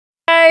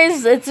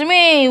guys, it's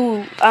me,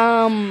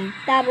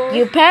 Double.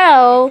 your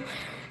pal,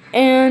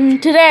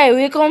 and today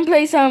we're gonna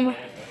play some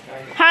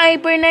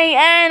hibernate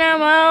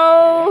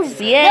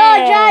animals. Yeah.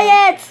 No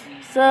giants.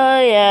 So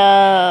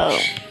yeah,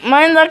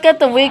 mine look at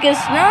the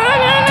weakest. No. I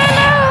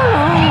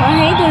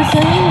hate this.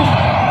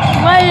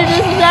 Why did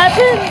this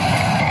happen?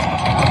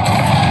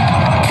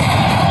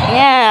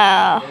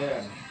 Yeah.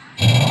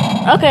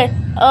 Okay.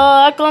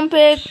 I gonna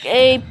pick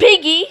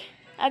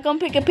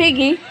a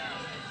piggy.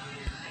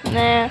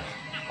 Nah.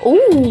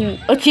 Ooh,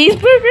 a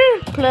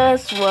cheeseburger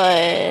plus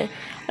what?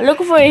 I'm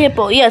looking for a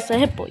hippo. Yes, a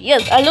hippo.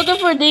 Yes, I'm looking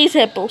for these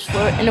hippos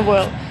in the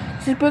world.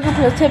 Cheeseburger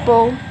plus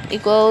hippo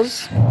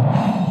equals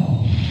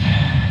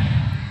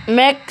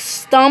mech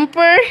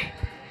stomper.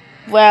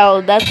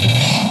 Well, that's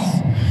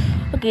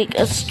okay.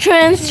 A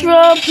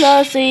transfer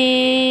plus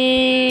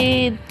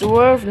a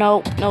dwarf.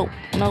 Nope.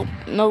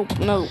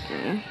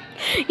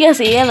 Yes,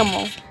 the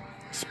animal.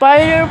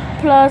 Spider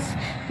plus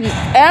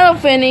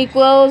elephant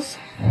equals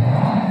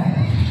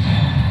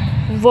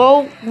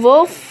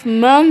wolf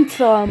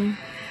mountain.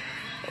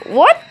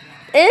 What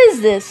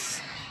is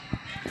this?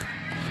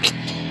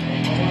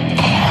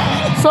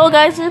 So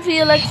guys, if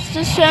you like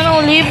this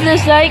channel, leave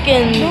this like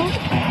and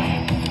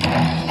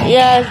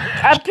yeah,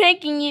 I'm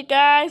picking you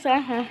guys.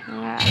 I'm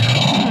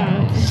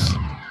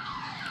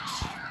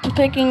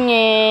picking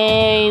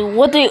a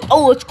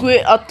it's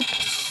great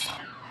octopus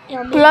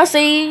plus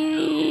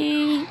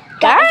a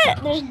bat.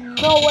 There's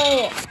no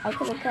way I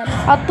could have cut it.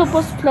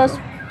 Octopus plus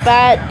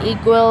bat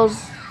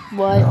equals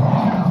what?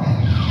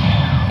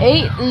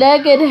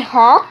 8-legged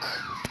hawk.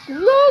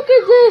 Look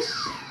at this.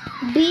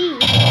 B.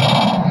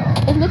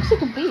 It looks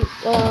like a beast.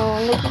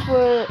 Looking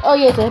for. Oh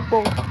yeah, it's a hippo.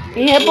 A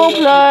hippo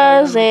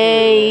plus a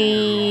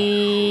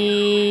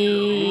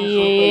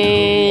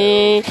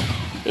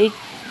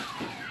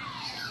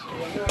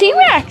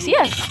T-Rex.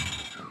 Yes.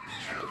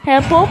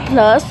 Hippo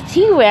plus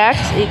T-Rex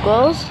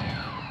equals.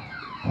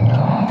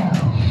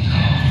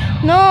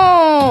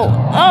 No.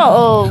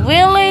 Oh,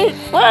 really?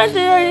 Why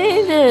did I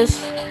need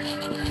this?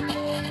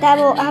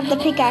 Double. I have the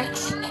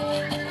pickaxe.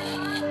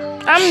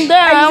 I'm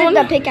done. I used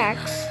the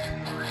pickaxe.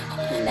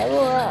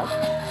 Level up.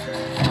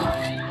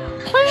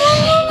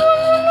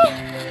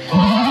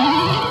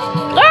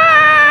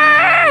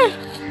 Ah!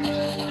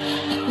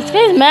 This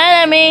guy's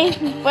mad at me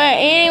for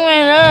eating my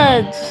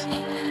nuts.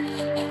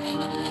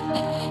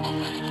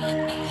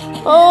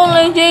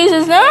 Holy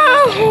Jesus, no!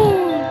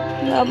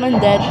 I'm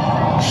dead.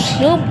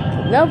 Nope,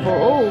 level.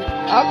 Oh,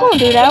 I'm gonna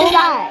do that one.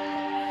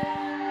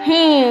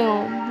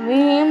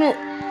 Ream it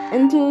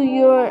into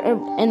your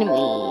enemy.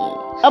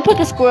 I'll pick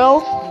a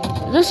squirrel.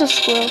 This is a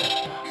squirrel.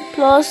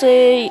 Plus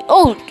a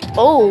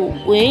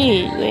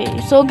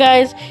wait. So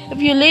guys,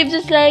 if you leave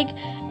this like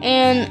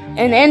and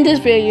end this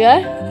video, yeah?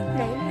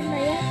 No,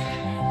 not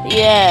yet.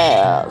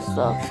 Yeah.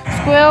 So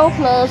squirrel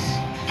plus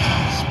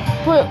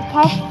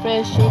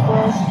pufferfish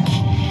equals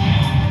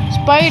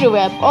spider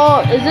web.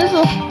 Oh, is this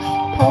a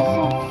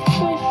pufferfish?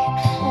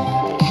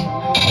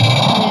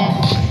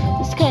 Yeah.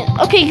 This kind.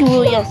 Okay,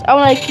 kangaroo. Yes, I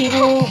want a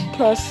kangaroo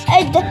plus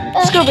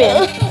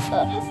scorpion.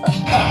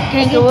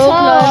 Kangaroo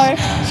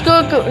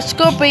plus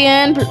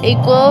scorpion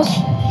equals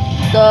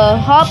the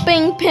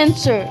hopping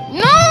pincer.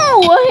 No,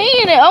 I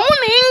hate it. I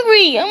want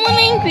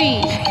angry.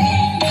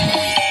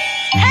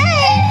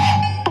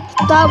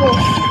 Double.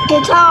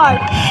 Guitar.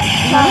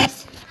 Plus.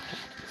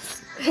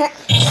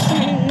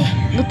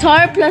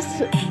 Guitar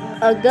plus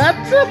a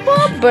guts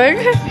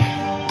burger.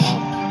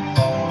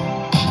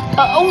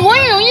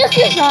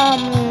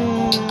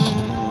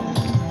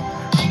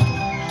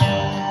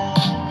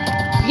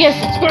 Yes,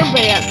 it's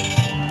scorpion.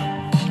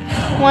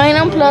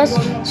 Wine plus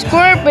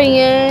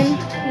scorpion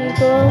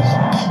equals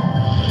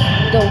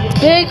the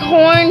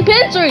bighorn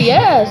pincer.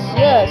 Yes.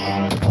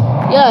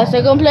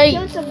 I can play.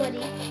 Kill somebody.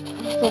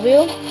 For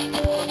real?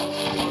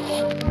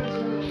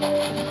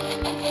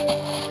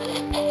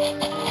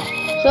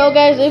 So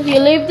guys, if you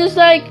leave this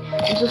like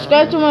and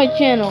subscribe to my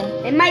channel.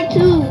 And my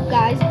too,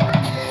 guys.